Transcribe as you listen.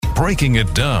Breaking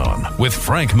It Down with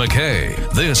Frank MacKay.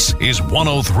 This is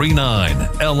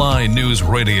 103.9 LI News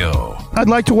Radio. I'd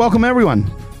like to welcome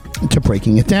everyone to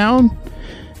Breaking It Down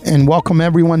and welcome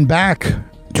everyone back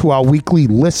to our weekly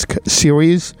LISK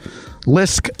series.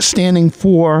 LISK standing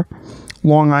for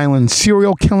Long Island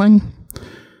Serial Killing,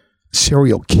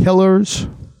 Serial Killers,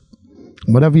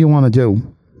 whatever you want to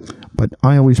do. But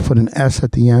I always put an S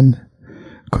at the end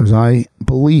because I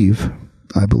believe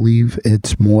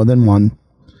it's more than one.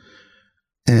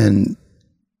 And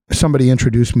somebody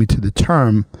introduced me to the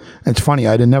term. It's funny,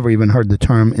 I'd never even heard the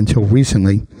term until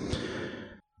recently.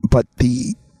 But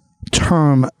the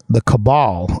term, the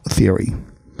cabal theory.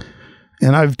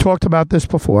 And I've talked about this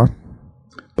before,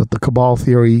 but the cabal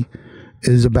theory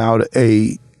is about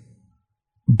a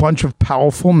bunch of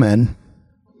powerful men.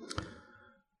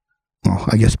 Well,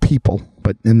 I guess people,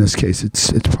 but in this case,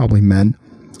 it's probably men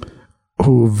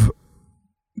who've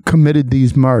committed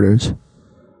these murders.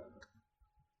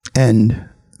 And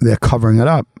they're covering it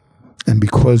up. And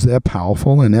because they're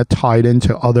powerful and they're tied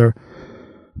into other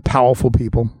powerful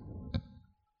people,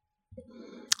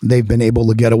 they've been able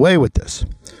to get away with this.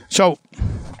 So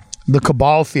the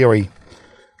cabal theory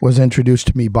was introduced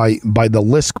to me by the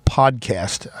LISK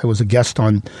podcast. I was a guest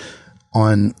on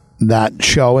that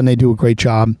show, and they do a great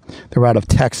job. They're out of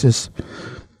Texas.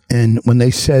 And when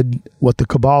they said what the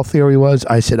cabal theory was,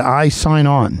 I said, I sign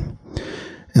on.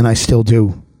 And I still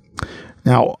do.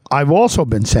 Now, I've also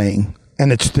been saying, and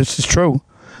this is true,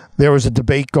 there was a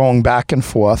debate going back and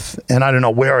forth, and I don't know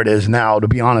where it is now, to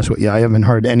be honest with you. I haven't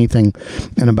heard anything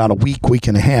in about a week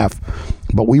and a half.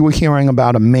 But we were hearing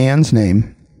about a man's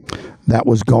name that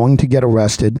was going to get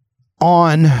arrested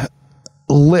on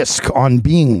LISK, on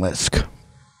being LISK,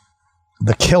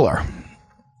 the killer.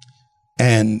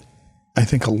 And I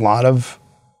think a lot of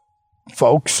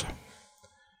folks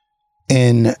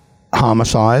in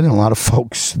homicide and a lot of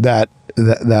folks that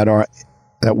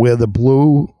wear the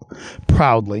blue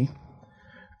proudly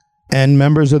and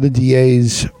members of the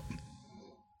DA's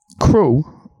crew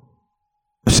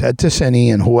said to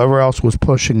Cini and whoever else was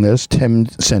pushing this, Tim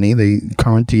Cini, the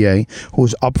current DA, who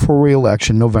is up for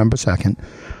re-election November 2nd,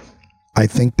 I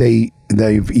think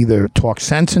they've either talked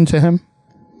sense into him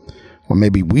or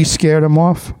maybe we scared him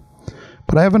off.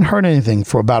 But I haven't heard anything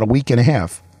for about a week and a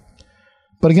half.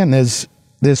 But again, there's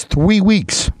 3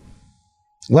 weeks,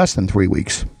 less than 3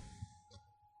 weeks,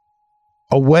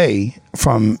 away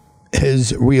from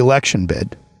his re-election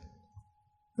bid.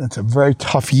 That's a very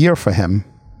tough year for him,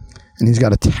 and he's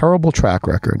got a terrible track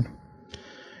record.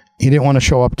 He didn't want to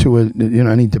show up to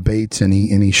any debates, and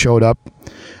he showed up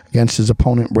against his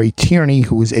opponent Ray Tierney,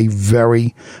 who is a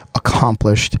very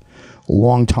accomplished,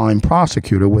 long-time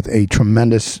prosecutor with a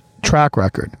tremendous track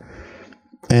record.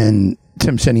 And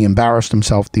Tim Cini embarrassed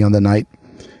himself the other night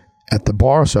at the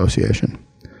Bar Association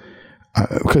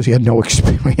because he had no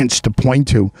experience to point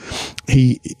to.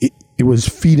 He was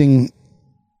feeding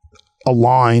a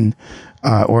line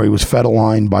or he was fed a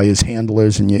line by his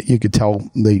handlers, and you could tell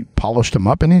they polished him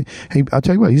up. And I'll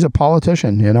tell you what, he's a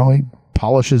politician, he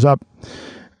polishes up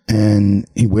and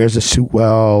he wears a suit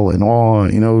well and all,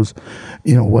 he knows,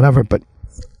 whatever. But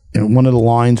one of the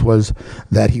lines was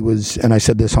that he was, and I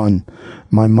said this on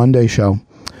my Monday show,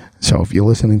 so if you're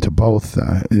listening to both,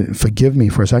 forgive me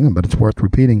for a second, but it's worth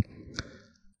repeating.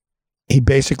 He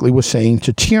basically was saying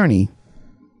to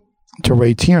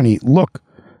Ray Tierney, look,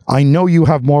 I know you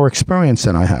have more experience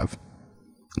than I have,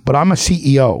 but I'm a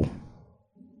CEO.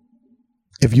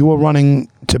 If you were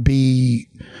running to be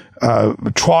a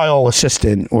trial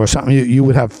assistant or something, you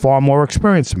would have far more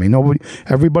experience than me.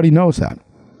 Everybody knows that.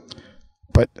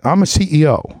 But I'm a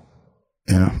CEO.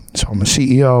 So I'm a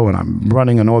CEO and I'm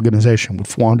running an organization with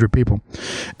 400 people,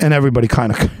 and everybody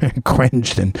kind of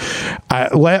cringed. And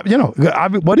what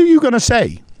are you going to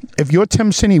say if you're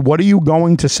Tim Cini? What are you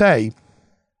going to say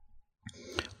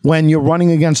when you're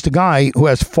running against a guy who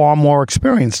has far more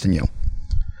experience than you?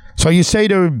 So you say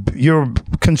to your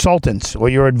consultants or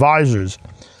your advisors,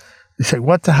 you say,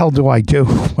 what the hell do I do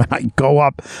when I go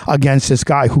up against this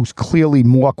guy who's clearly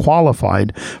more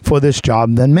qualified for this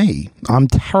job than me? I'm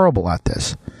terrible at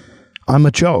this. I'm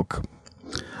a joke.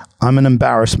 I'm an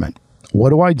embarrassment.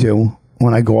 What do I do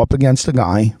when I go up against a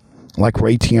guy like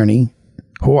Ray Tierney,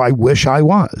 who I wish I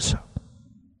was?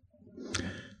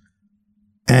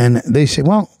 And they say,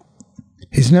 well,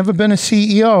 he's never been a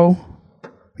CEO.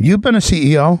 You've been a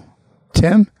CEO,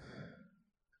 Tim.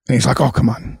 And he's like, oh, come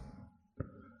on.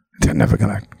 They're never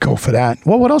going to go for that.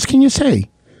 Well, what else can you say?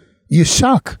 You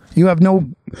suck. You have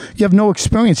no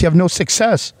experience. You have no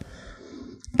success.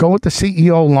 Go with the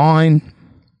CEO line.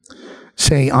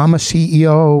 Say, I'm a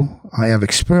CEO. I have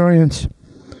experience.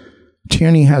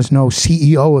 Tierney has no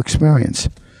CEO experience.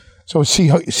 So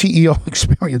CEO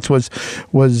experience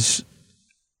was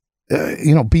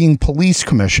being police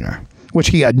commissioner, which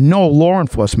he had no law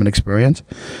enforcement experience.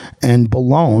 And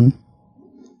Bellone,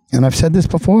 and I've said this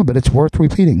before, but it's worth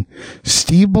repeating,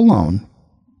 Steve Bellone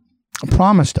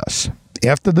promised us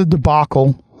after the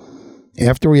debacle,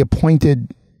 after he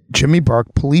appointed Jimmy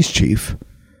Burke police chief,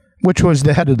 which was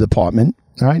the head of the department,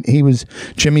 right?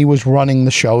 Jimmy was running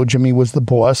the show. Jimmy was the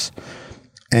boss,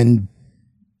 and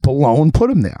Bellone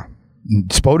put him there.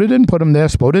 Spo didn't put him there.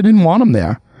 Spo didn't want him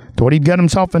there. Thought he'd get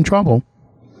himself in trouble.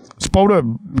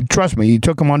 Spo, trust me, he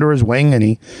took him under his wing and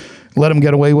he let him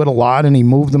get away with a lot, and he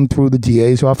moved him through the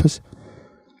DA's office.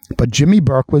 But Jimmy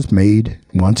Burke was made,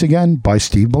 once again, by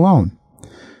Steve Bellone.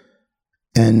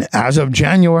 And as of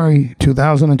January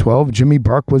 2012, Jimmy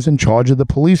Burke was in charge of the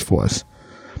police force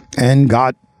and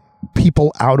got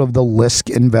people out of the LISK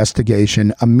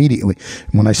investigation immediately.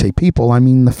 When I say people, I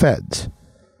mean the feds.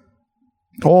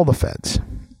 All the feds.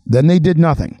 Then they did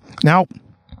nothing. Now,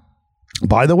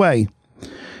 by the way,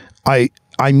 I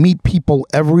meet people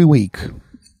every week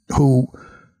who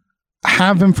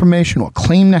have information or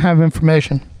claim to have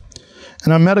information.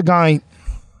 And I met a guy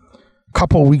a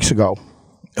couple of weeks ago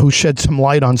who shed some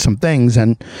light on some things.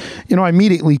 And, I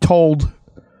immediately told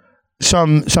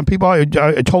some people, I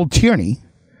told Tierney,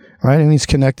 right? And he's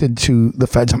connected to the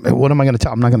feds. What am I going to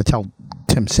tell? I'm not going to tell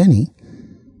Tim Sinney.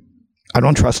 I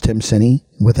don't trust Tim Sinney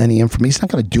with any information. He's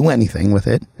not going to do anything with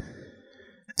it.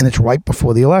 And it's right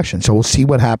before the election. So we'll see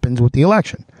what happens with the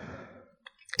election.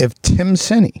 If Tim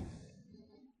Sinney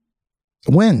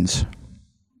wins,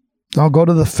 I'll go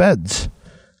to the feds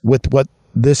with what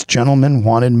this gentleman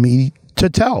wanted me to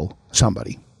tell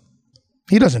somebody.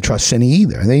 He doesn't trust Sinney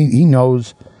either. He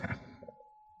knows,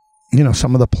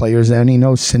 some of the players there, and he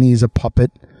knows Sinney is a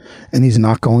puppet and he's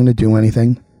not going to do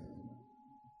anything.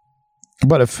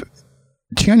 But if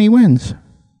Tierney wins,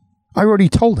 I already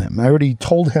told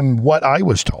him. What I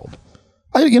was told.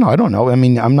 I don't know. I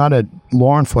mean, I'm not a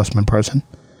law enforcement person.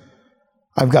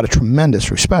 I've got a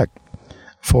tremendous respect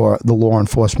for the law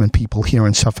enforcement people here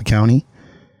in Suffolk County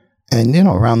and,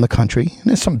 around the country. And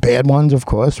there's some bad ones, of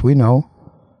course. We know.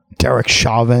 Derek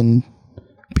Chauvin,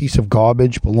 piece of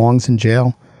garbage, belongs in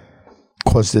jail.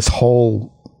 Caused this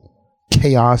whole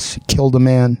chaos, killed a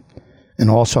man, and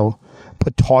also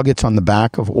put targets on the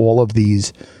back of all of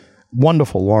these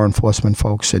wonderful law enforcement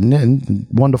folks and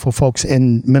wonderful folks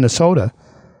in Minnesota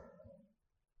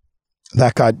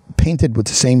that got painted with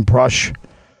the same brush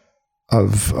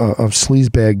of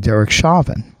sleazebag Derek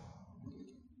Chauvin.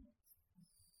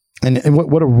 And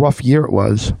what a rough year it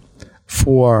was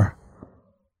for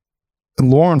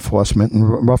law enforcement,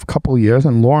 and rough couple of years,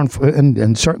 and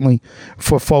and certainly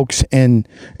for folks in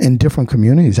different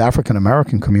communities, African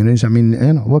American communities. I mean,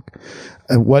 look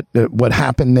at what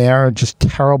happened there. Just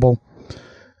terrible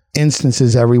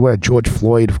instances everywhere. George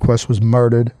Floyd, of course, was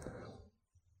murdered.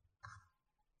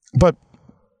 But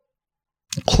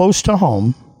close to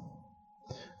home,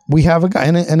 we have a guy,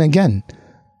 and again,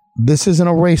 this isn't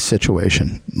a race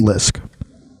situation, LISK.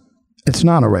 It's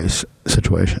not a race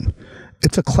situation.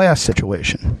 It's a class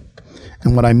situation.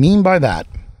 And what I mean by that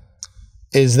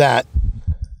is that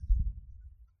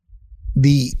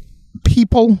the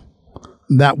people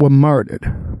that were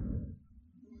murdered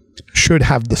should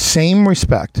have the same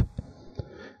respect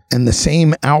and the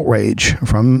same outrage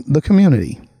from the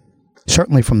community,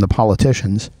 certainly from the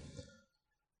politicians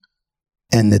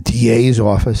and the DA's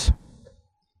office,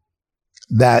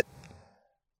 that,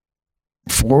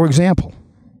 for example,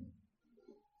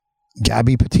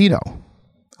 Gabby Petito,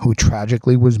 who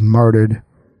tragically was murdered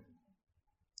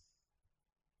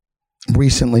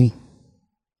recently,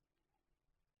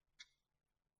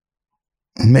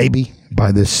 maybe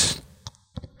by this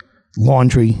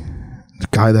laundry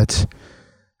guy that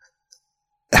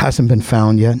hasn't been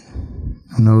found yet.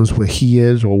 Who knows where he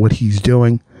is or what he's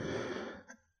doing.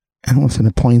 And listen,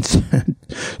 it points,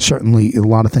 certainly a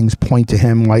lot of things point to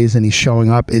him. Why isn't he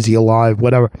showing up? Is he alive?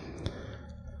 Whatever.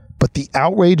 But the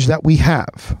outrage that we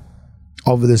have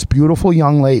over this beautiful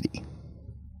young lady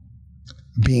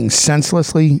being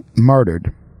senselessly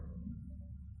murdered,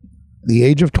 the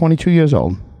age of 22 years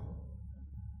old,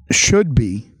 should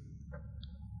be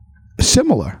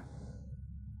similar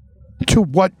to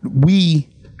what we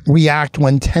react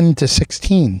when 10 to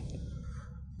 16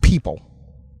 people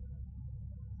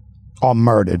are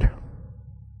murdered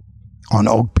on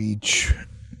Oak Beach,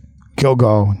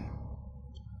 Gilgo,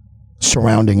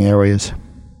 surrounding areas.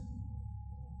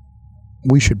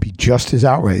 We should be just as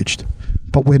outraged,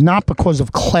 but we're not, because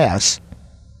of class.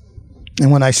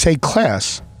 And when I say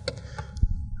class,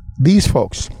 these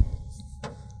folks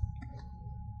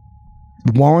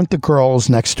weren't the girls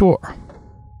next door.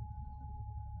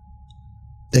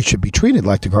 They should be treated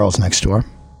like the girls next door.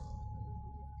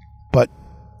 But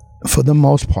for the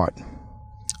most part,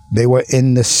 they were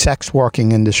in the sex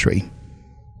working industry.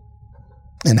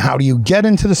 And how do you get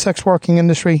into the sex working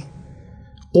industry?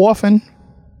 Often,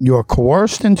 you're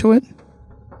coerced into it.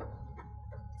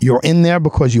 You're in there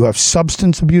because you have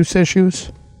substance abuse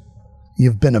issues.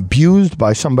 You've been abused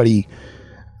by somebody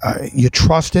you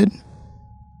trusted.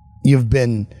 You've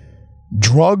been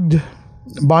drugged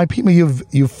by people.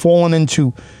 You've fallen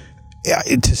into,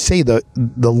 to say the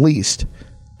least,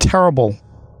 terrible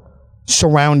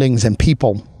surroundings and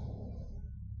people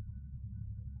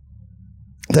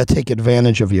that take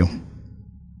advantage of you.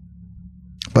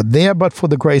 But for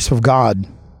the grace of God,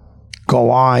 go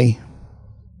I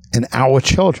and our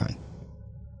children.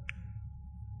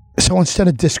 So instead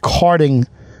of discarding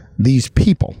these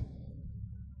people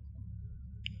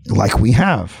like we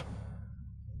have,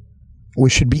 we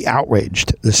should be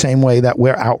outraged the same way that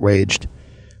we're outraged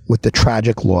with the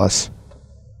tragic loss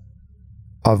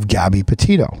of Gabby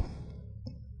Petito,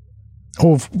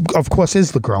 who of course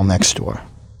is the girl next door.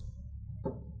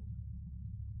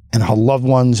 And her loved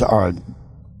ones are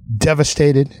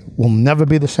devastated, will never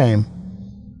be the same.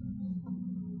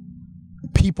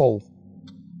 People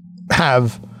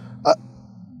have,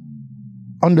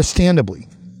 understandably,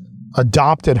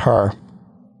 adopted her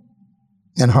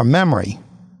in her memory.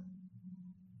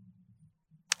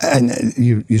 And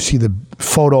you see the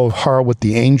photo of her with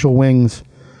the angel wings.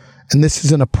 And this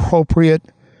is a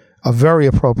very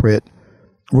appropriate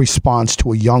response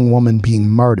to a young woman being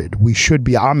murdered.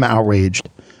 I'm outraged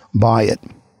by it.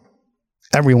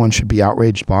 Everyone should be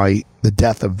outraged by the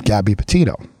death of Gabby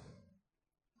Petito.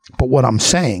 But what I'm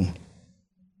saying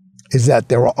is that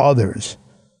there are others,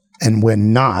 and we're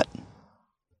not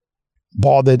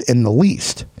bothered in the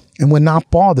least. And we're not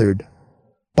bothered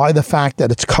by the fact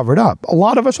that it's covered up. A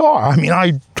lot of us are. I mean,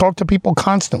 I talk to people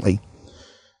constantly,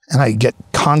 and I get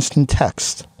constant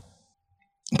texts.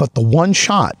 But the one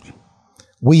shot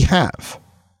we have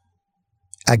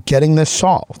at getting this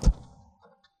solved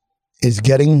is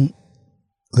getting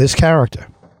this character,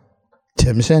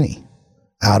 Tim Zinni,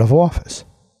 out of office.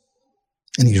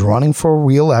 And he's running for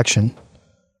re-election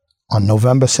on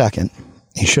November 2nd.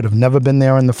 He should have never been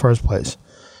there in the first place.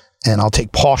 And I'll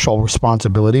take partial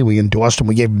responsibility. We endorsed him.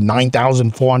 We gave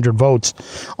 9,400 votes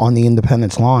on the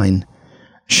independence line.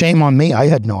 Shame on me. I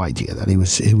had no idea that he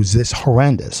was this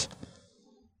horrendous.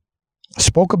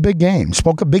 Spoke a big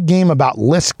game about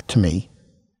LISK to me.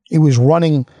 He was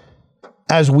running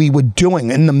as we were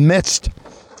doing in the midst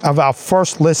of our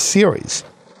first LISK series.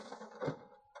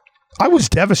 I was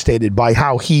devastated by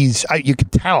how you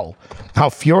could tell how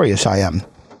furious I am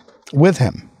with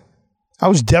him. I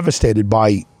was devastated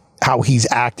by how he's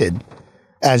acted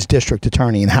as district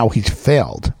attorney and how he's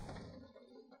failed.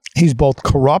 He's both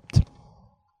corrupt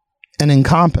and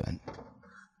incompetent.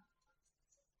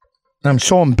 And I'm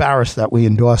so embarrassed that we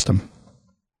endorsed him.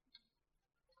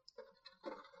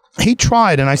 He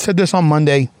tried, and I said this on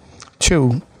Monday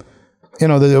too. You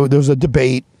know, there was a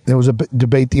debate. There was a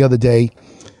debate the other day,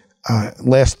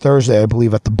 last Thursday, I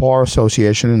believe, at the Bar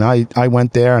Association, and I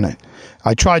went there and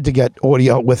I tried to get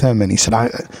audio with him, and he said,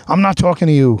 I'm not talking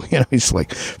to you. You know, he's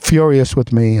like furious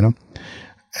with me, you know,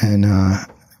 and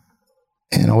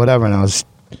whatever. And I was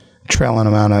trailing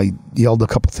him out. I yelled a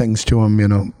couple things to him, you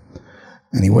know,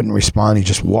 and he wouldn't respond. He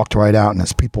just walked right out, and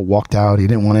as people walked out, he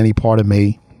didn't want any part of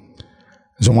me.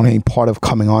 He doesn't want any part of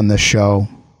coming on this show.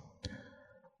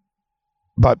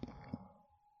 But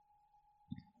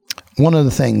one of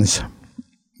the things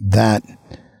that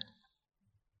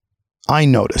I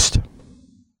noticed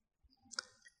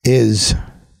is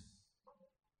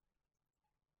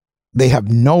they have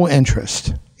no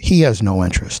interest. He has no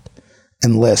interest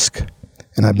in LISK.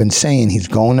 And I've been saying he's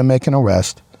going to make an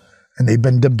arrest. And they've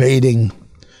been debating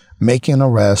making an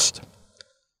arrest.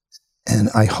 And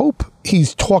I hope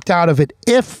he's talked out of it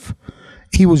if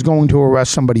he was going to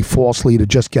arrest somebody falsely to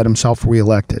just get himself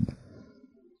reelected.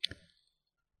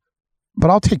 But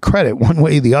I'll take credit one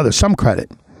way or the other, some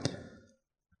credit,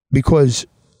 because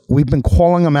we've been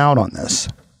calling them out on this.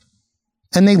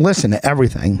 And they listen to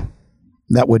everything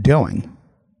that we're doing.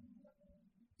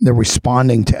 They're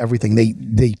responding to everything.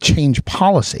 They change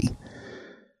policy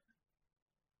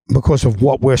because of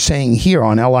what we're saying here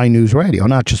on LI News Radio.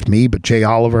 Not just me, but Jay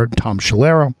Oliver, Tom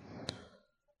Scalero.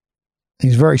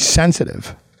 He's very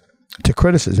sensitive to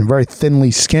criticism, very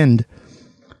thin-skinned.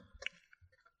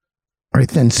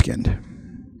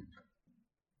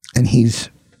 And he's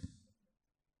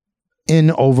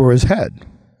in over his head.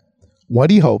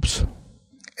 What he hopes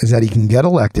is that he can get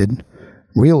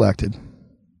reelected,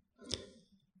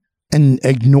 and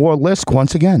ignore LISK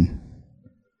once again.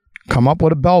 Come up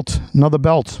with a belt, another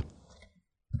belt.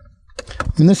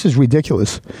 And this is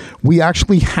ridiculous. We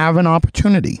actually have an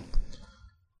opportunity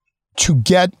to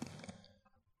get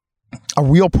a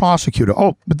real prosecutor.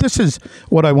 Oh, but this is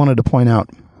what I wanted to point out.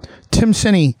 Tim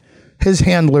Sinney, his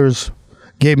handlers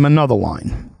gave him another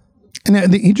line.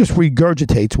 And he just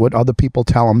regurgitates what other people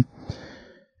tell him.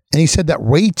 And he said that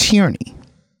Ray Tierney,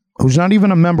 who's not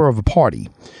even a member of a party,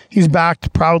 he's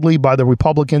backed proudly by the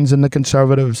Republicans and the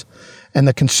conservatives, and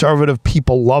the conservative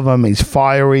people love him. He's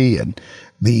fiery, and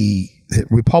the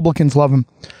Republicans love him.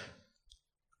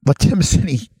 But Tim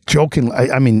Sinney,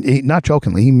 not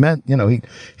jokingly, he meant,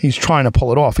 he's trying to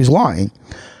pull it off. He's lying.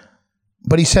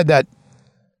 But he said that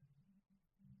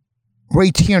Ray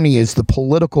Tierney is the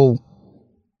political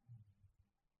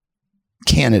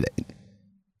candidate.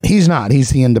 He's not.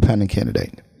 He's the independent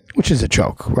candidate, which is a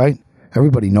joke, right?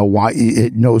 Everybody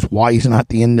knows why he's not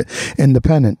the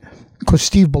independent. Because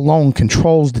Steve Ballone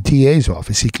controls the DA's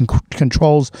office. He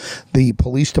controls the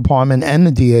police department and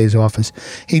the DA's office.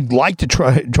 He'd like to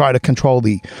try to control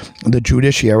the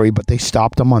judiciary, but they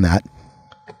stopped him on that.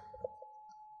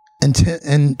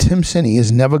 And Tim Sinney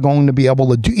is never going to be able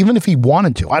to do, even if he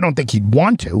wanted to. I don't think he'd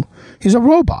want to. He's a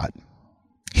robot.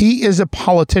 He is a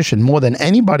politician more than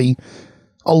anybody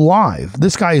alive.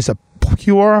 This guy is a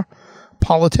pure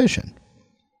politician.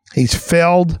 He's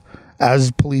failed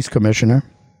as police commissioner,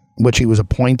 which he was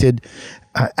appointed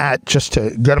at just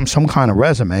to get him some kind of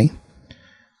resume.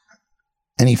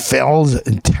 And he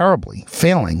failing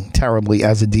terribly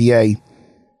as a DA.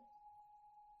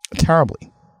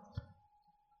 Terribly.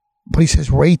 But he says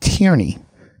Ray Tierney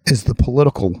is the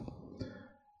political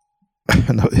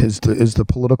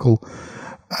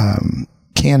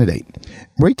candidate.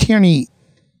 Ray Tierney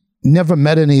never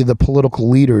met any of the political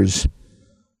leaders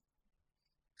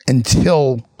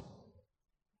until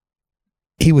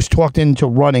he was talked into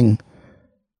running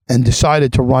and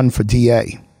decided to run for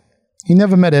DA. He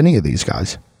never met any of these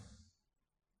guys.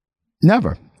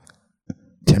 Never.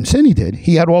 Tim Sinney did.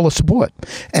 He had all the support.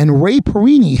 And Ray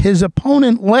Perini, his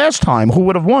opponent last time, who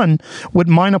would have won with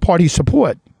minor party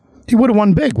support, he would have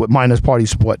won big with minor party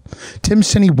support. Tim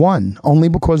Sinney won only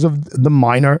because of the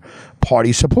minor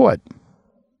party support.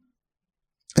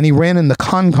 And he ran in the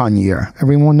Con year.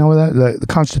 Everyone know that? The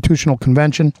Constitutional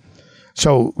Convention.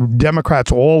 So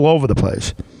Democrats all over the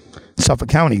place, Suffolk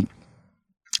County,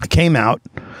 came out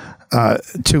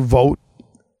to vote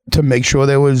to make sure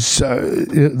there was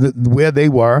where they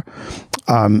were,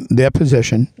 their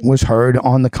position was heard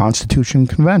on the Constitution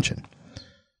Convention.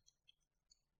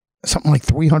 Something like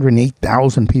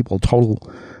 308,000 people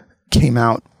total came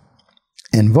out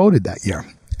and voted that year.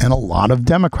 And a lot of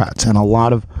Democrats it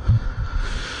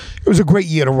was a great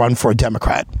year to run for a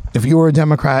Democrat. If you were a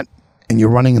Democrat and you're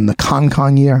running in the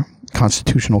Con year,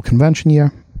 Constitutional Convention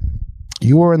year,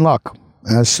 you were in luck,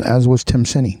 as was Tim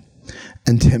Sinney.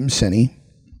 And Tim Sinney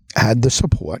had the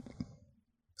support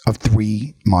of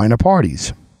three minor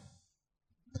parties.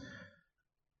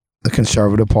 The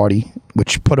Conservative Party,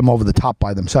 which put them over the top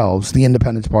by themselves. The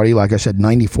Independence Party, like I said,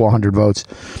 9,400 votes.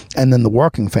 And then the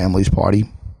Working Families Party.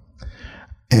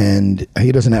 And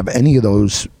he doesn't have any of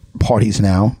those parties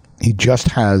now. He just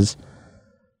has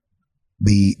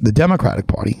the Democratic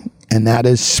Party. And that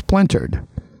is splintered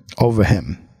over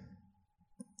him.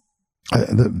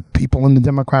 The people in the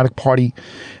Democratic Party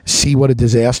see what a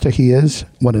disaster he is,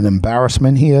 what an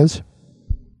embarrassment he is.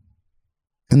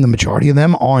 And the majority of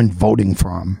them aren't voting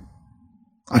for him.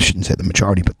 I shouldn't say the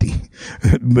majority, but the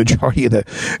majority of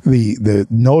the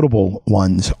notable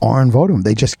ones aren't voting him.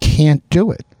 They just can't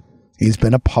do it. He's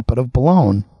been a puppet of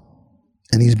Ballone,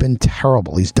 and he's been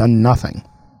terrible. He's done nothing.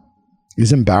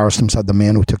 He's embarrassed himself, the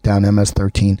man who took down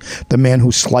MS-13. The man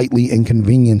who slightly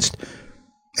inconvenienced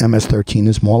MS-13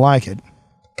 is more like it.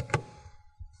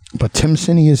 But Tim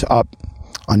Sinney is up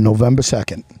on November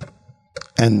 2nd.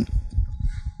 And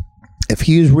if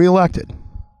he is reelected,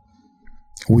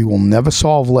 we will never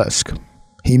solve LISK.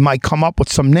 He might come up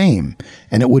with some name,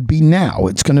 and it would be now.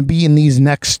 It's going to be in these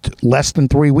next less than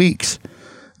 3 weeks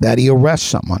that he arrests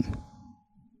someone.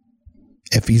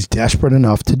 If he's desperate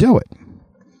enough to do it.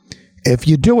 If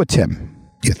you do it, Tim,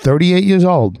 you're 38 years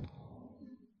old.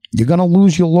 You're going to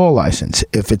lose your law license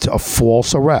if it's a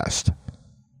false arrest.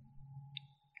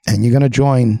 And you're going to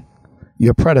join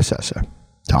your predecessor,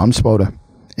 Tom Spoda,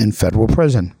 in federal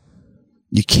prison.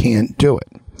 You can't do it.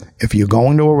 If you're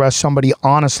going to arrest somebody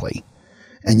honestly,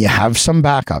 and you have some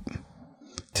backup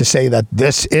to say that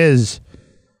this is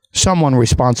someone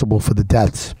responsible for the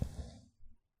deaths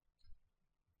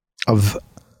of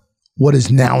what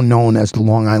is now known as the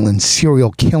Long Island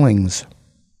serial killings,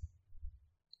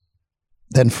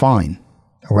 then fine,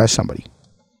 arrest somebody.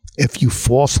 If you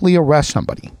falsely arrest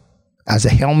somebody as a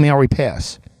Hail Mary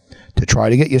pass to try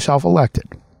to get yourself elected,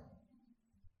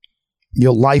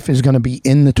 your life is going to be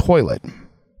in the toilet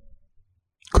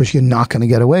because you're not going to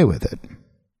get away with it.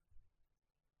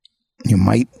 You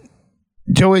might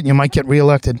do it, you might get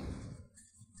reelected,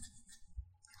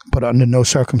 but under no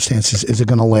circumstances is it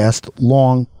going to last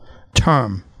long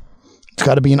term. It's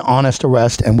got to be an honest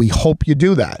arrest, and we hope you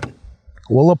do that.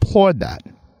 We'll applaud that.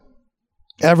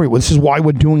 This is why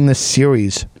we're doing this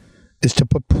series, is to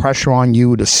put pressure on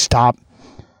you to stop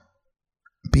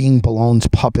being Ballone's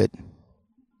puppet.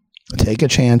 Take a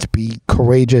chance, be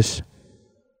courageous,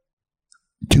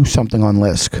 do something on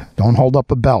LISK. Don't hold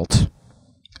up a belt.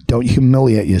 Don't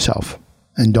humiliate yourself,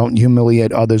 and don't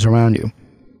humiliate others around you.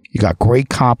 You got great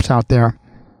cops out there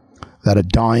that are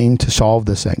dying to solve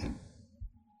this thing.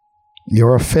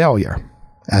 You're a failure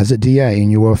as a DA,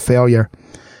 and you were a failure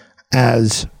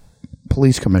as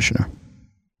police commissioner.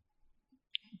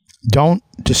 Don't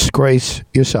disgrace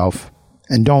yourself,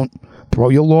 and don't throw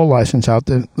your law license out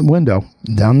the window,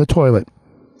 down the toilet,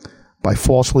 by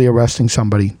falsely arresting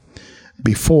somebody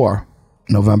before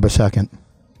November 2nd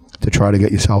to try to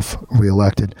get yourself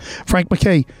reelected. Frank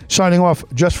MacKay signing off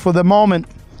just for the moment.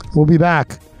 We'll be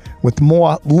back with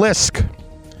more LISK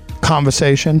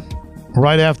conversation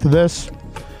right after this.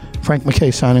 Frank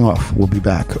MacKay signing off. We'll be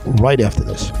back right after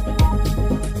this.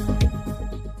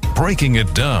 Breaking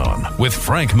It Down with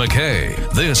Frank MacKay.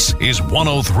 This is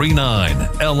 1039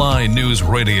 LI News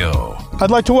Radio. I'd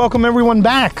like to welcome everyone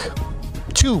back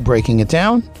to Breaking It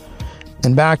Down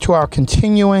and back to our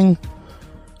continuing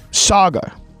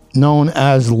saga known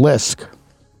as LISK.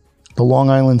 The Long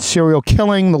Island serial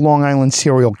killing, the Long Island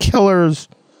serial killers,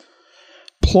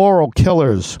 plural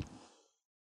killers.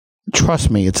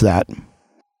 Trust me, it's that.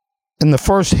 In the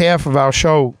first half of our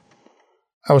show,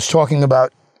 I was talking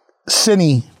about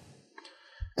Cini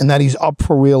and that he's up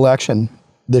for re-election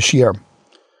this year.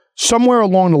 Somewhere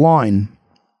along the line,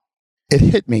 it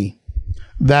hit me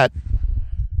that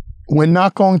we're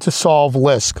not going to solve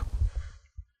LISK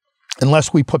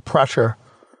unless we put pressure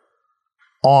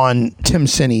on Tim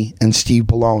Cini and Steve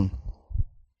Ballone.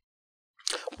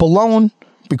 Ballone,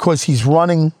 because he's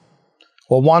running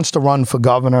or wants to run for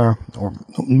governor, or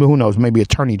who knows, maybe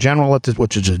attorney general at this,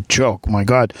 which is a joke. My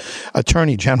God,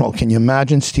 attorney general. Can you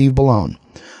imagine Steve Ballone,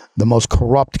 the most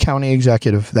corrupt county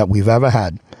executive that we've ever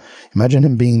had? Imagine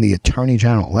him being the attorney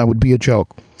general. That would be a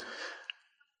joke.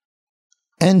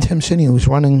 And Tim Cini, who's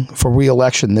running for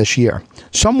re-election this year.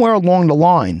 Somewhere along the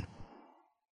line,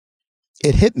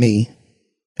 it hit me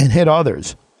and hit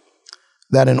others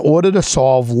that in order to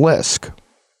solve LISK,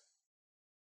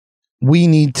 we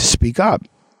need to speak up.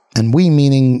 And we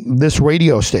meaning this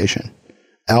radio station,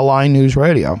 LI News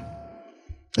Radio.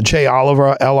 Jay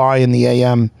Oliver, LI in the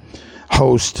AM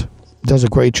host, does a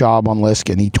great job on LISK,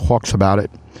 and he talks about it.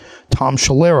 Tom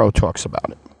Shalero talks about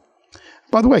it.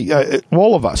 By the way,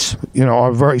 all of us,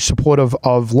 are very supportive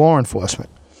of law enforcement.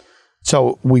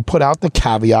 So we put out the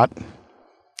caveat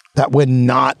that we're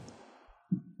not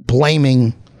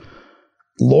blaming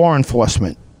law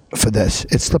enforcement for this.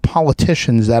 It's the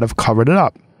politicians that have covered it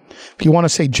up. If you want to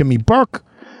say Jimmy Burke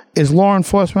is law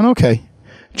enforcement, okay.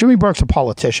 Jimmy Burke's a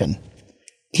politician.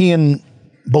 He and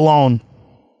Ballone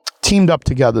teamed up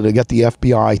together to get the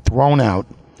FBI thrown out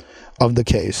of the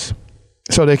case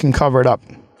so they can cover it up.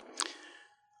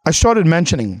 I started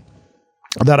mentioning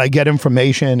that I get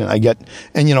information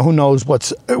and who knows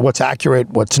what's accurate,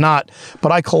 what's not,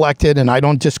 but I collect it and I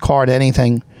don't discard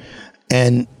anything,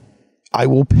 and I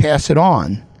will pass it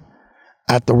on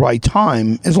at the right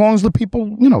time, as long as the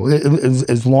people,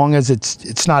 as long as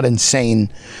it's not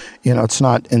insane, it's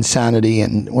not insanity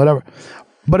and whatever.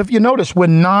 But if you notice, we're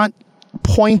not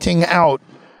pointing out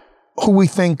who we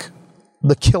think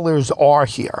the killers are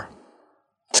here.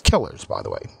 It's killers, by the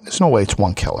way. There's no way it's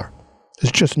one killer.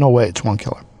 There's just no way it's one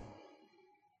killer.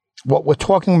 What we're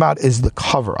talking about is the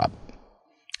cover-up.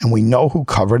 And we know who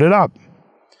covered it up.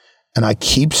 And I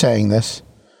keep saying this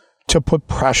to put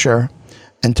pressure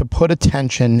and to put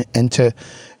attention and to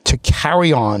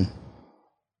carry on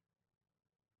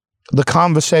the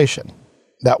conversation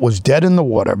that was dead in the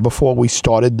water before we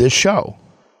started this show.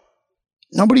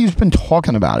 Nobody's been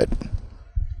talking about it.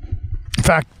 In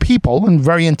fact, people, and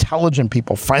very intelligent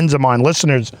people, friends of mine,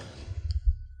 listeners,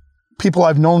 people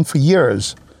I've known for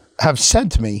years, have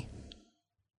said to me,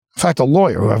 in fact, a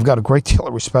lawyer who I've got a great deal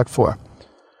of respect for,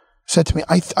 said to me,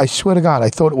 I swear to God, I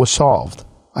thought it was solved.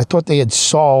 I thought they had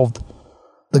solved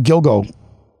the Gilgo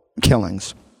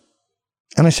killings.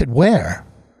 And I said, where?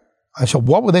 I said,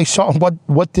 what were they solved?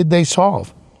 What did they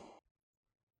solve?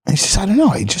 And he says, I don't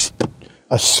know.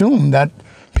 assume that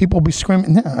people will be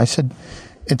screaming. Yeah, I said,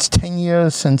 it's 10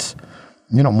 years since,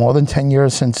 more than 10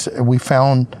 years since we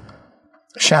found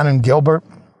Shannon Gilbert,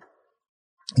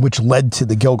 which led to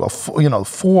the Gilgo,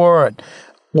 4, and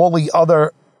all the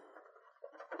other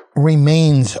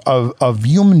remains of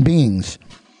human beings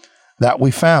that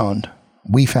we found,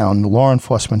 law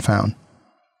enforcement found.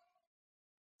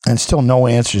 And still no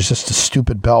answers, just a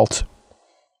stupid belt,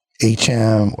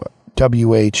 HM,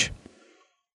 WH.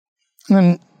 And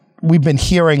then we've been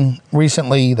hearing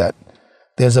recently that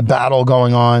there's a battle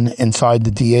going on inside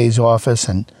the DA's office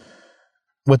and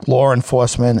with law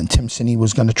enforcement, and Tim Sinney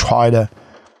was going to try to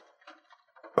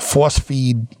force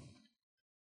feed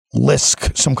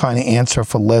LISK some kind of answer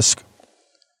for LISK.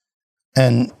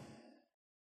 And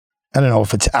I don't know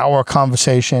if it's our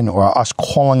conversation or us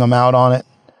calling them out on it,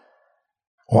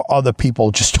 or other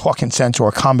people just talking sense, or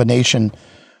a combination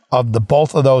of the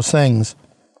both of those things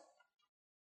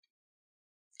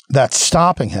that's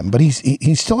stopping him. But he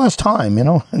still has time,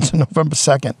 It's November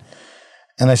 2nd.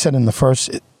 And I said in the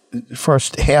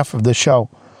first half of the show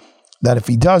that if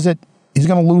he does it, he's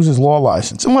going to lose his law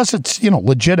license, unless it's,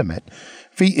 legitimate.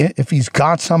 If he's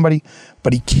got somebody,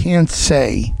 but he can't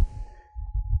say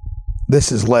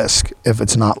this is LISK if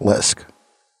it's not LISK.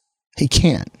 He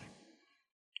can't.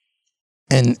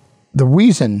 And the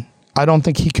reason I don't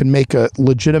think he can make a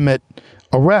legitimate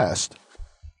arrest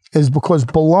is because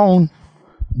Ballone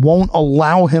won't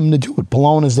allow him to do it.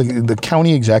 Ballone is the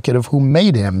county executive who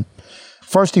made him.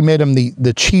 First, he made him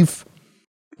the chief.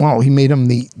 Well, he made him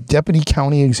the deputy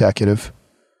county executive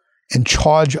in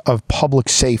charge of public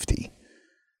safety,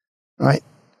 right?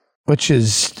 Which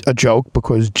is a joke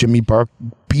because Jimmy Burke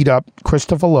beat up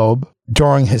Christopher Loeb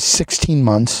during his 16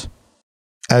 months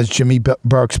as Jimmy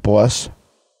Burke's boss.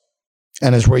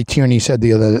 And as Ray Tierney said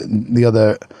the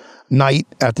other night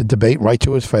at the debate, right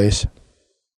to his face,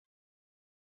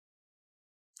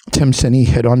 Tim Sinney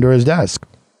hid under his desk.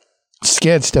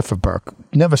 Scared stiff of Burke.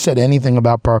 Never said anything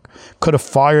about Burke. Could have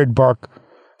fired Burke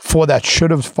for that.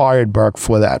 Should have fired Burke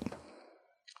for that.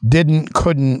 Didn't,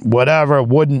 couldn't, whatever,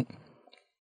 wouldn't.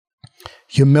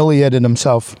 Humiliated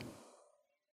himself.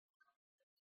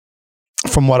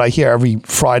 From what I hear, every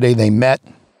Friday they met.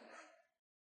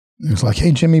 He was like,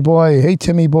 hey, Jimmy boy, hey,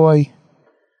 Timmy boy.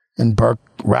 And Burke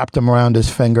wrapped him around his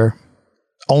finger.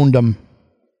 Owned him.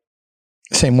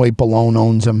 Same way Ballone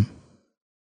owns him.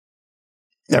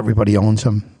 Everybody owns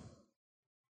him.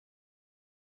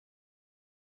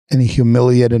 And he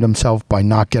humiliated himself by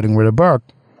not getting rid of Burke.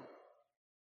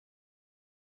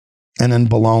 And then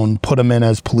Ballone put him in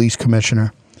as police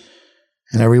commissioner.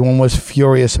 And everyone was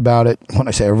furious about it. When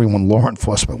I say everyone, law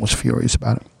enforcement was furious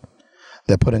about it.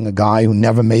 They're putting a guy who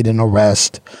never made an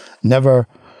arrest, never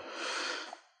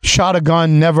shot a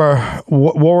gun, never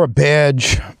wore a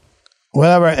badge,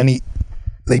 whatever. And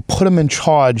they put him in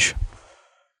charge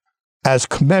as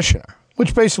commissioner,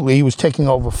 which basically he was taking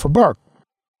over for Burke.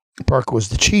 Burke was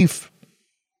the chief,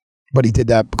 but he did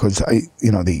that because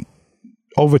the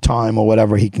overtime or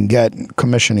whatever he can get,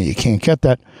 commissioner, you can't get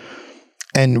that.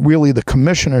 And really the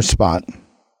commissioner spot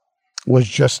was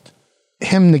just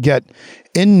him to get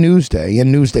in Newsday,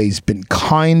 and Newsday's been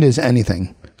kind as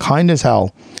anything, kind as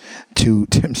hell to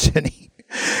Tim Sinney.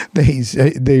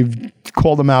 They've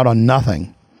called him out on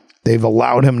nothing. They've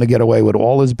allowed him to get away with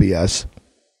all his BS.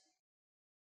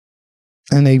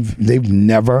 And they've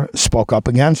never spoke up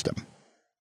against him.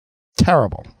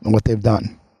 Terrible in what they've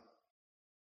done.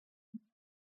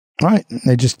 All right,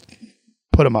 they just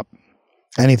put him up.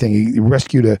 Anything. He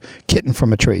rescued a kitten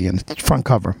from a tree in the front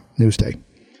cover, Newsday.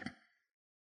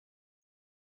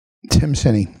 Tim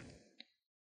Sinney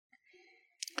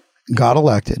got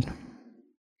elected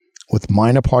with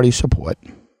minor party support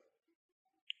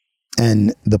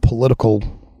and the political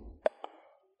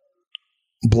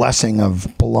blessing of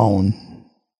Ballone.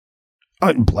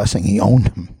 Blessing, he owned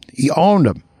him. He owned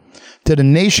him. Did a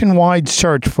nationwide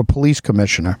search for police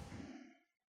commissioner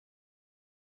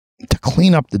to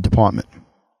clean up the department.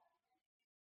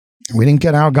 We didn't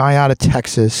get our guy out of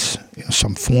Texas,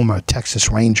 some former Texas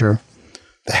Ranger,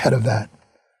 the head of that.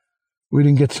 We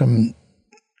didn't get some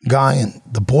guy in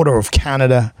the border of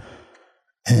Canada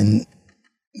and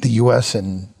the U.S.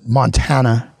 and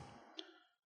Montana.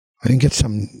 We didn't get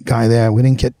some guy there. We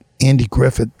didn't get Andy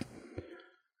Griffith,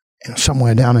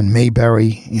 somewhere down in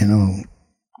Mayberry,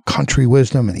 country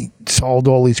wisdom, and he solved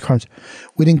all these crimes.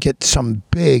 We didn't get some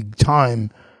big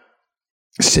time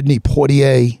Sidney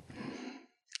Poitier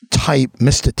type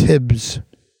Mr. Tibbs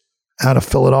out of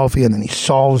Philadelphia, and then he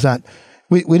solves that.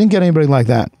 We didn't get anybody like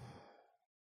that.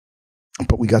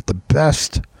 But we got the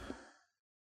best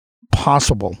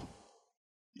possible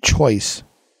choice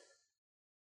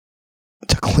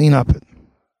to clean up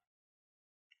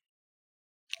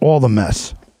all the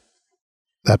mess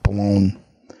that Bellone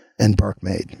and Burke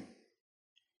made.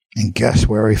 And guess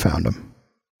where he found him?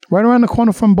 Right around the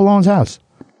corner from Ballone's house.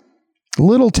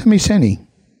 Little Timmy Sinney.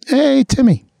 Hey,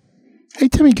 Timmy,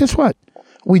 guess what?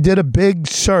 We did a big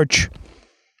search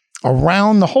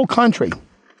around the whole country.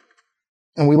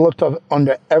 And we looked up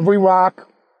under every rock.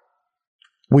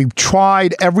 We've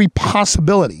tried every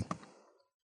possibility.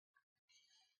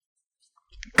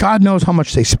 God knows how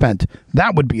much they spent.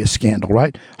 That would be a scandal,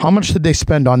 right? How much did they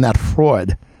spend on that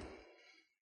fraud?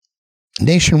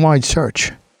 Nationwide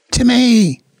search.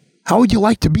 Timmy, how would you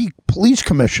like to be police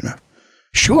commissioner?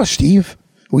 Sure, Steve.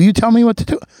 Will you tell me what to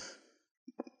do?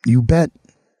 You bet.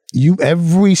 You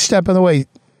every step of the way,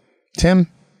 Tim.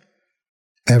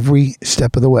 Every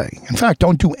step of the way. In fact,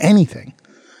 don't do anything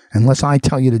unless I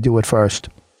tell you to do it first.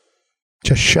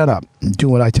 Just shut up and do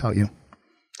what I tell you.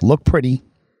 Look pretty.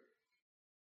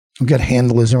 We'll get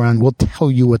handlers around. We'll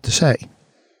tell you what to say.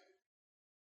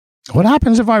 What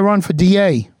happens if I run for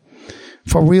DA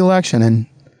for re-election and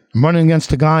I'm running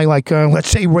against a guy like, let's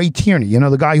say, Ray Tierney, you know,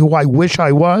 the guy who I wish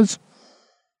I was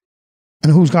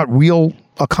and who's got real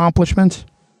accomplishments?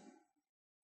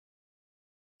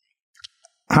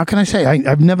 How can I say?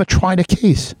 I've never tried a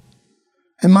case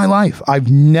in my life. I've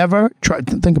never tried.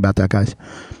 Think about that, guys.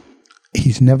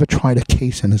 He's never tried a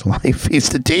case in his life. He's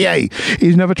the DA.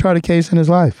 He's never tried a case in his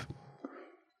life.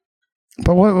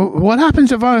 But what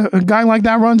happens if a guy like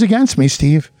that runs against me,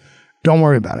 Steve? Don't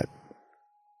worry about it.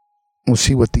 We'll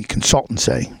see what the consultants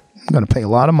say. I'm going to pay a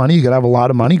lot of money. You're going to have a lot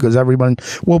of money because everyone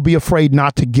will be afraid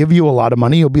not to give you a lot of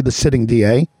money. You'll be the sitting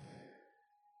DA.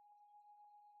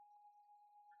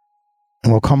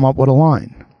 And we'll come up with a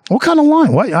line. What kind of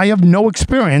line? What? I have no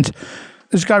experience.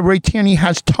 This guy, Ray Tierney,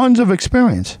 has tons of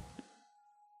experience.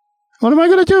 What am I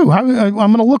going to do? I'm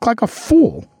going to look like a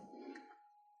fool.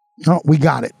 No, we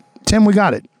got it. Tim, we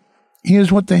got it.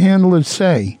 Here's what the handlers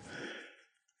say.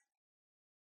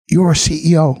 You're a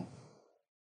CEO.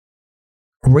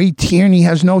 Ray Tierney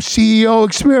has no CEO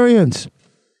experience.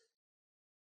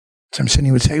 Tim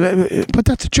Sinney would say, but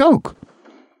that's a joke.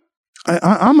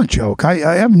 I'm a joke.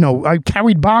 I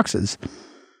carried boxes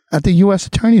at the U.S.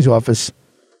 Attorney's Office,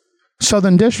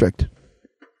 Southern District.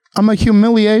 I'm a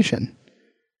humiliation.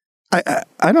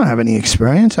 I don't have any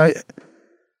experience.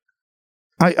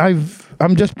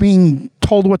 I'm just being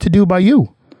told what to do by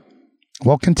you.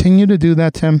 Well, continue to do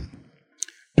that, Tim.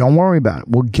 Don't worry about it.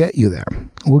 We'll get you there.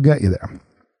 We'll get you there.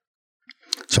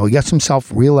 So he gets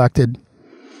himself reelected,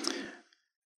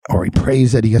 or he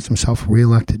prays that he gets himself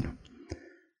reelected.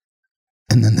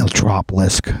 And then they'll drop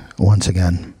LISK once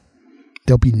again.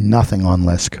 There'll be nothing on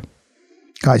LISK.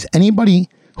 Guys, anybody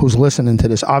who's listening to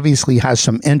this obviously has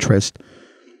some interest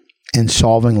in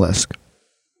solving LISK.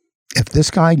 If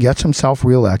this guy gets himself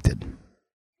reelected,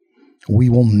 we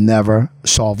will never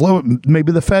solve.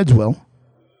 Maybe the feds will.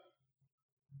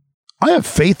 I have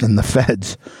faith in the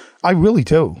feds. I really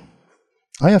do.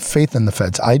 I have faith in the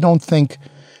feds. I don't think,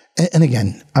 and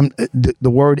again,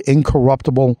 the word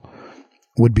incorruptible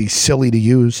would be silly to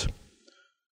use.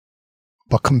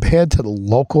 But compared to the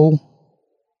local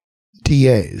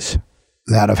DAs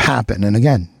that have happened, and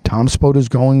again, Tom Spoda's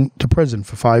going to prison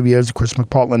for 5 years. Chris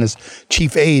McPartland is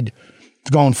chief aide, is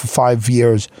going for 5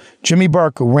 years. Jimmy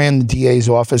Burke, who ran the DA's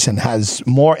office and has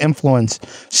more influence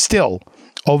still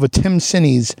over Tim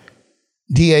Sinney's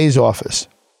DA's office.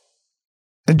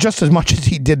 And just as much as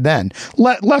he did then.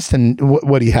 Less than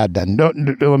what he had then. Let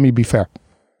me be fair.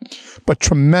 But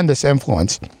tremendous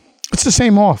influence. It's the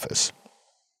same office.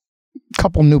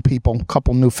 Couple new people,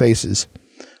 couple new faces.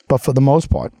 But for the most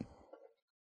part,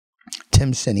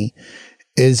 Tim Sinney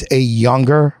is a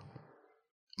younger,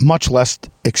 much less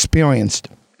experienced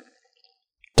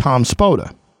Tom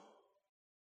Spoda.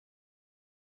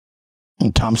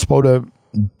 And Tom Spoda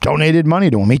donated money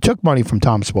to him. He took money from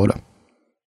Tom Spoda.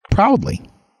 Proudly.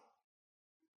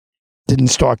 Didn't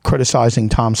start criticizing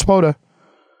Tom Spoda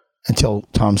until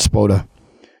Tom Spoda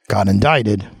got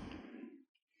indicted.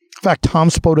 In fact, Tom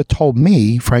Spoda told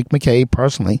me, Frank MacKay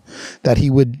personally, that he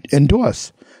would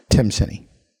endorse Tim Sinney.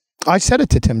 I said it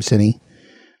to Tim Sinney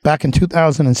back in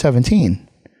 2017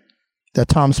 that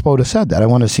Tom Spoda said that. I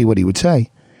want to see what he would say.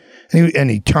 And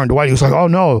he turned away. He was like, oh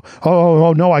no,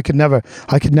 I could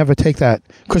never take that,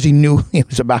 because he knew he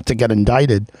was about to get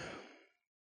indicted.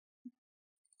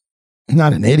 He's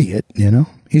not an idiot, you know.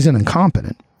 He's an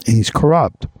incompetent. And he's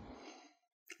corrupt.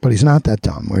 But he's not that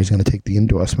dumb where he's going to take the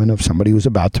endorsement of somebody who's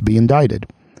about to be indicted.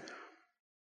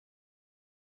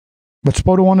 But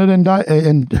Spoda wanted to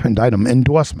indict him,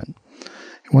 endorsement.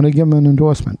 He wanted to give him an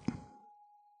endorsement.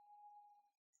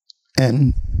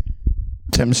 And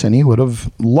Tim Sinney would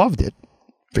have loved it.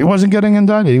 If he wasn't getting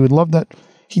indicted, he would love that.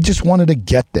 He just wanted to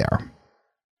get there.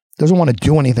 Doesn't want to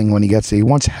do anything when he gets there. He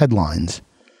wants headlines.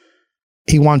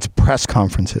 He wants press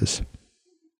conferences.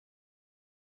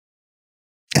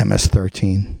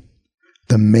 MS-13.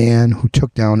 The man who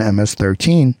took down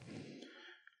MS-13,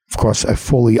 of course, a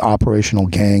fully operational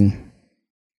gang.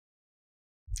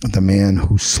 The man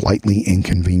who slightly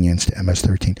inconvenienced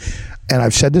MS-13. And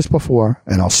I've said this before,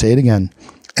 and I'll say it again.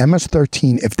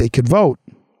 MS-13, if they could vote,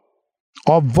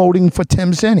 are voting for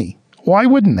Tim Sinney. Why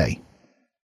wouldn't they?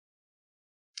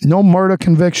 No murder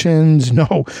convictions,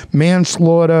 no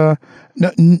manslaughter,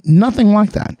 nothing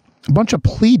like that. A bunch of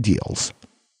plea deals.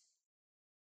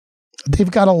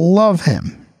 They've got to love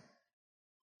him.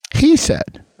 He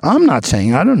said, I'm not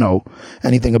saying, I don't know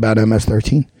anything about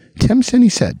MS-13. Tim Sinney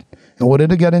said, in order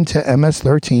to get into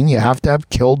MS-13, you have to have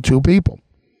killed 2 people.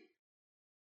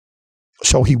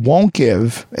 So he won't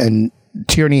give, and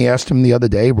Tierney asked him the other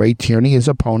day, Ray Tierney, his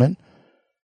opponent,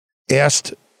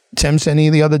 asked Tim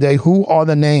Sinney the other day, who are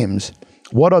the names?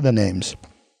 What are the names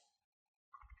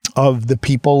of the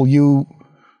people you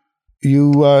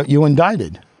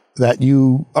indicted, that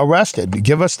you arrested?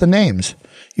 Give us the names.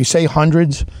 You say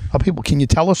hundreds of people. Can you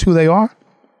tell us who they are?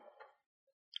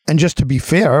 And just to be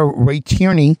fair, Ray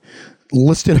Tierney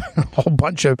listed a whole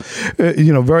bunch of, I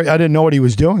didn't know what he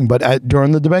was doing, but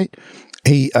during the debate,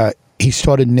 he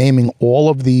started naming all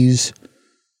of these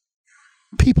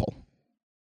people.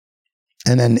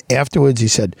 And then afterwards he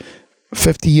said,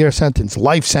 50-year sentence,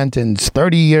 life sentence,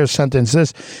 30-year sentence,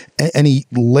 this. And he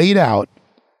laid out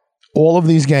all of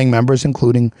these gang members,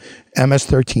 including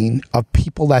MS-13, of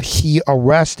people that he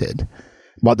arrested.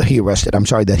 That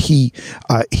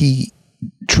he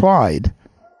tried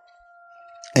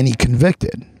and he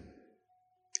convicted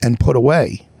and put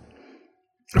away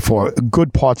for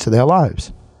good parts of their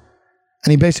lives.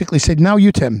 And he basically said, now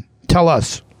you, Tim, tell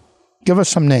us, give us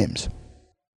some names.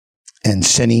 And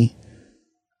Sinney,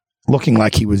 looking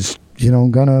like he was,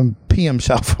 gonna pee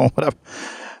himself or whatever,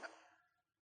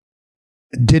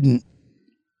 didn't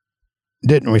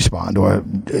respond or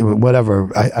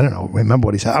whatever. I don't know. Remember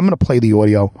what he said. I'm going to play the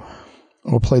audio.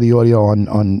 We'll play the audio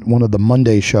on one of the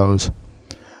Monday shows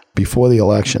before the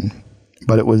election.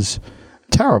 But it was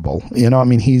terrible.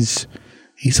 He's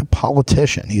a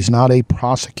politician. He's not a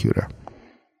prosecutor.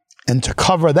 And to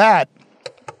cover that,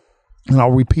 and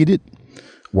I'll repeat it,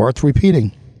 worth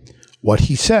repeating, what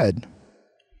he said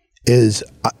is,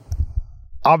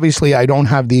 obviously I don't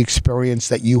have the experience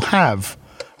that you have,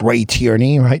 Ray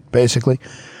Tierney, right? Basically,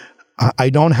 I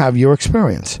don't have your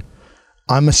experience.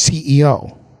 I'm a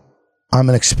CEO. I'm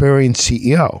an experienced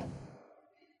CEO.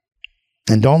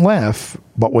 And don't laugh,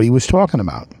 but what he was talking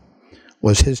about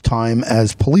was his time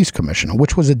as police commissioner,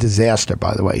 which was a disaster,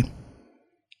 by the way.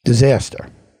 Disaster.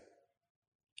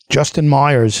 Justin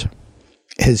Myers,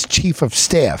 his chief of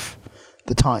staff at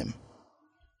the time,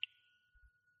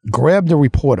 grabbed a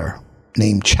reporter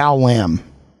named Chow Lam,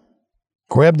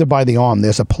 grabbed her by the arm.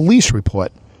 There's a police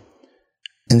report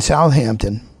in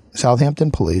Southampton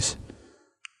Police,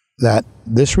 that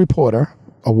this reporter,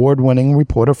 award-winning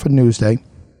reporter for Newsday,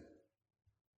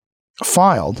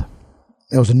 filed.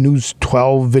 There was a News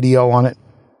 12 video on it.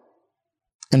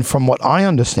 And from what I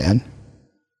understand,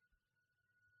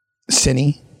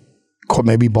 Sinney,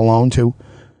 maybe belonged to,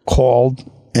 called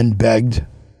and begged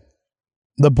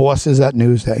the bosses at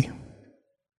Newsday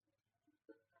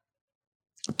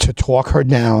to talk her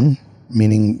down,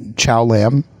 meaning Chow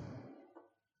Lam,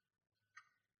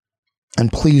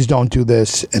 and please don't do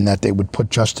this, and that they would put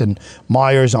Justin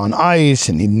Myers on ice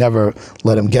and he'd never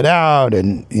let him get out,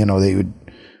 and they would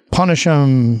punish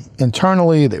him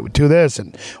internally, they would do this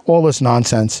and all this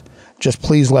nonsense. Just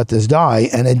please let this die.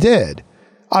 And it did.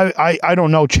 I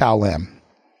don't know Chow Lam,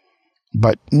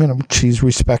 but she's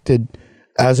respected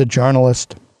as a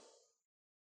journalist,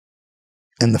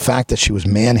 and the fact that she was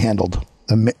manhandled,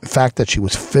 the fact that she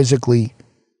was physically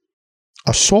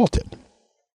assaulted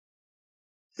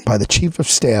by the chief of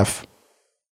staff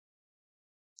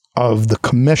of the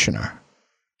commissioner,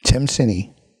 Tim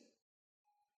Sinney,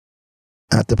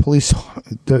 at the police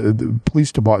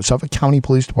department, Suffolk County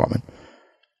Police Department.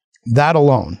 That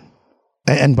alone,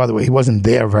 and by the way, he wasn't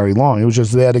there very long. He was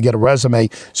just there to get a resume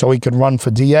so he could run for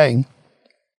DA.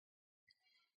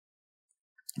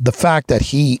 The fact that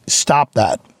he stopped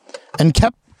that and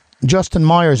kept Justin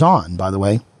Myers on, by the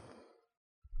way,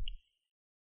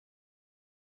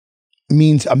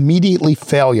 means immediately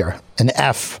failure, an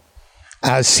F,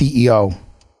 as CEO.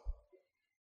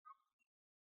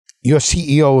 Your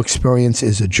CEO experience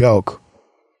is a joke.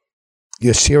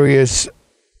 Your serious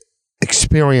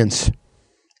experience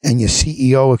and your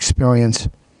CEO experience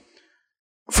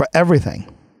for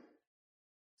everything.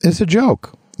 It's a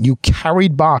joke. You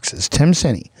carried boxes, Tim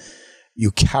Sinney,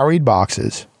 you carried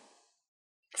boxes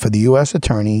for the U.S.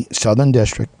 Attorney, Southern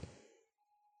District,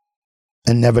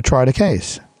 and never tried a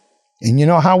case. And you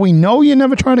know how we know you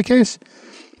never tried a case?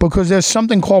 Because there's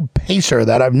something called PACER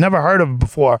that I've never heard of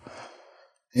before.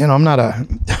 You know, I'm not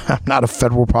a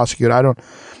federal prosecutor.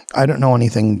 I don't know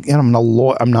anything. You know,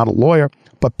 I'm not a lawyer,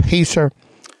 but PACER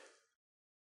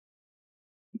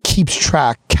keeps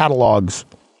track, catalogs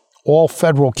all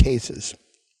federal cases.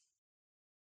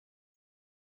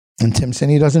 And Tim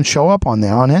Sinney doesn't show up on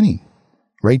there on any.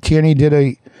 Ray Tierney did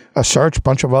a search. A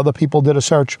bunch of other people did a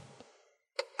search.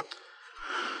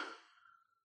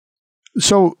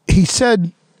 So he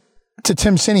said to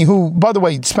Tim Sinney, who, by the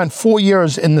way, spent 4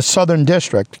 years in the Southern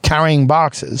District carrying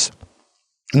boxes,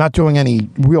 not doing any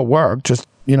real work, just,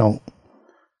 you know,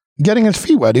 getting his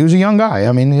feet wet. He was a young guy.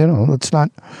 I mean, you know, let's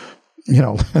not, you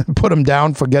know, put him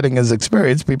down for getting his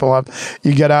experience.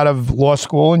 You get out of law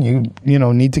school and you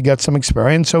know, need to get some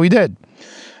experience. So he did.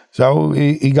 So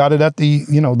he got it at the,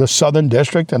 you know, the Southern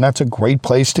District, and that's a great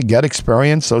place to get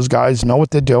experience. Those guys know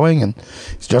what they're doing, and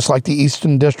it's just like the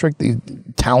Eastern District, the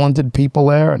talented people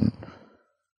there. And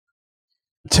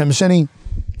Tim Sinney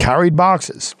carried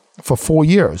boxes for 4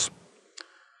 years.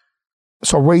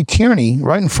 So Ray Tierney,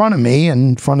 right in front of me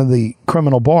and in front of the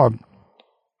criminal bar,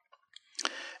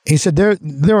 he said,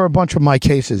 there are a bunch of my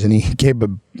cases, and he gave a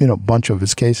bunch of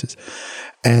his cases,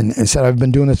 and said, I've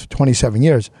been doing this for 27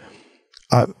 years.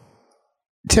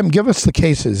 Tim, give us the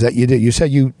cases that you did. You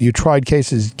said you tried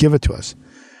cases, give it to us.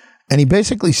 And he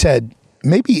basically said,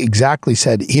 maybe exactly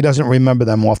said, he doesn't remember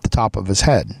them off the top of his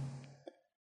head.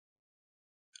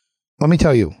 Let me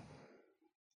tell you,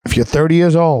 if you're 30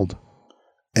 years old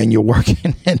and you're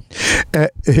working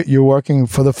you're working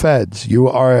for the feds, you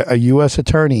are a U.S.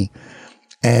 attorney,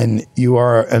 and you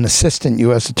are an assistant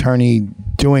U.S. attorney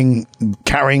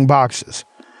carrying boxes,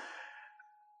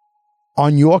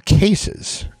 on your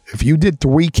cases, if you did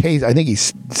 3 cases, I think he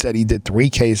said he did 3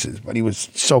 cases, but he was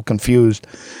so confused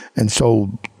and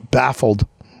so baffled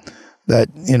that,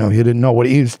 you know, he didn't know what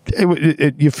he was.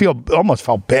 You almost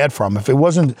felt bad for him. If it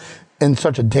wasn't in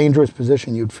such a dangerous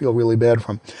position, you'd feel really bad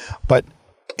for him. But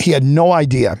he had no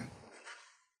idea.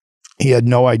 He had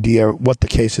no idea what the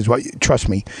cases were. Trust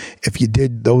me, if you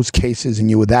did those cases and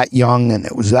you were that young and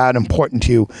it was that important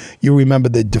to you, you remember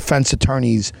the defense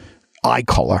attorney's eye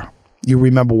color. You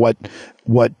remember what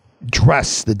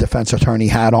dress the defense attorney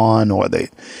had on, or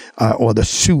the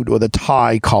suit or the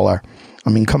tie color. I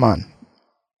mean, come on.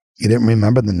 You didn't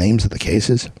remember the names of the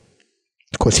cases?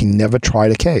 Of course, he never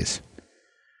tried a case.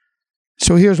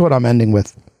 So here's what I'm ending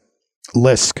with.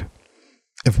 LISK.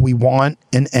 If we want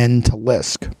an end to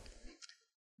LISK,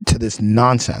 to this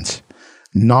nonsense,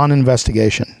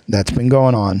 non-investigation that's been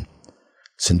going on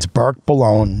since Burke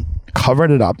Ballone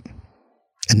covered it up,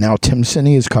 and now Tim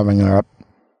Sinney is covering it up.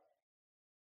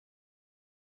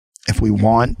 If we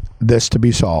want this to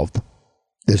be solved,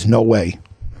 there's no way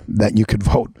that you could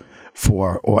vote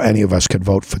for, or any of us could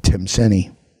vote for, Tim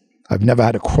Sinney. I've never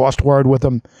had a crossword with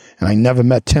him, and I never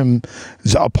met Tim's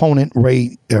opponent,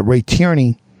 Ray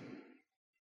Tierney,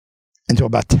 until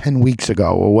about 10 weeks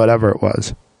ago, or whatever it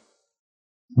was.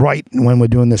 Right when we're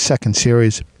doing the second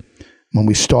series, when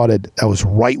we started, that was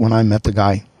right when I met the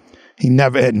guy.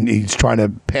 He's trying to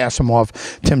pass him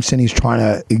off. Tim Sinney's trying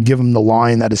to give him the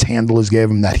line that his handlers gave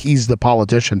him, that he's the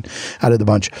politician out of the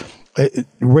bunch.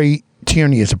 Ray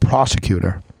Tierney is a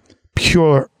prosecutor,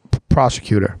 pure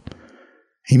prosecutor.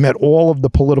 He met all of the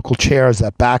political chairs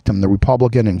that backed him, the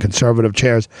Republican and conservative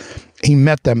chairs. He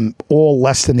met them all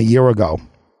less than a year ago.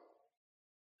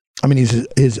 I mean, he's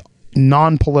as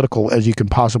non-political as you can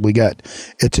possibly get.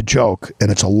 It's a joke,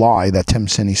 and it's a lie that Tim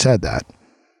Sinney said that.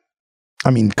 I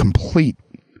mean, complete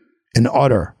and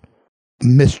utter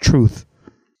mistruth.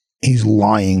 He's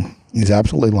lying. He's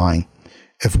absolutely lying.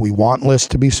 If we want LISK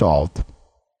to be solved,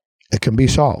 it can be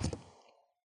solved.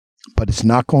 But it's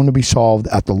not going to be solved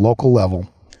at the local level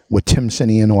with Tim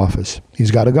Sinney in office.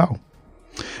 He's got to go.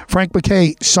 Frank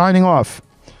MacKay signing off.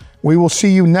 We will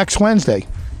see you next Wednesday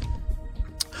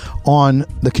on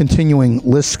the continuing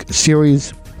LISK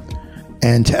series.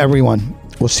 And to everyone,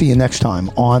 we'll see you next time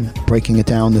on Breaking It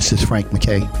Down. This is Frank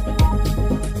MacKay.